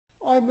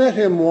I met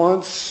him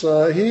once.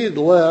 He had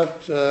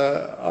left.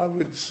 I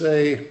would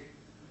say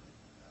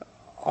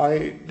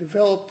I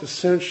developed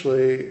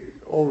essentially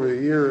over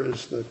the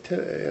years and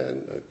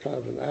kind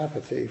of an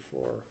apathy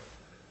for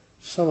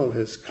some of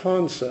his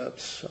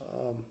concepts.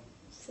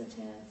 Such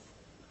as?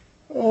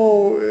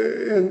 Oh,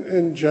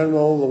 in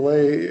general, the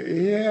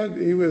way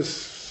he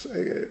was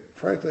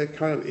frankly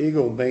kind of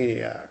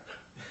egomaniac.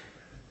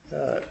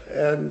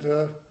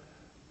 And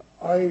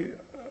I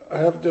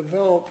have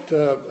developed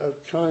a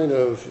kind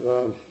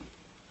of,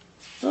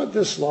 not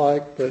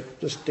dislike, but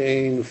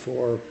disdain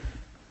for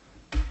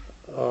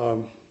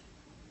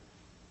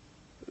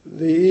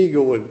the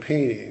ego in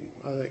painting.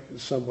 I think in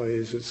some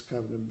ways it's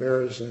kind of an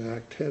embarrassing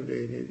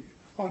activity. You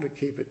ought to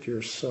keep it to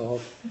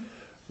yourself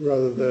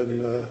rather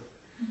than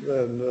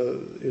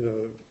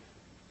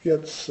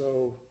get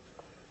so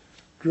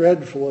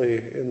dreadfully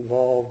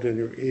involved in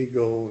your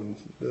ego and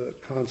the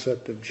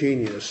concept of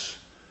genius.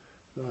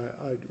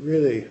 I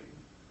really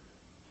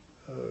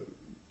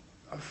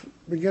I've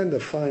begun to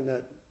find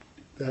that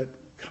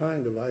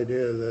kind of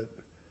idea that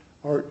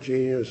art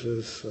genius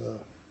is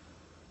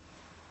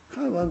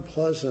kind of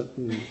unpleasant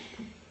and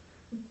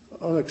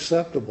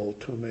unacceptable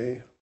to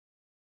me.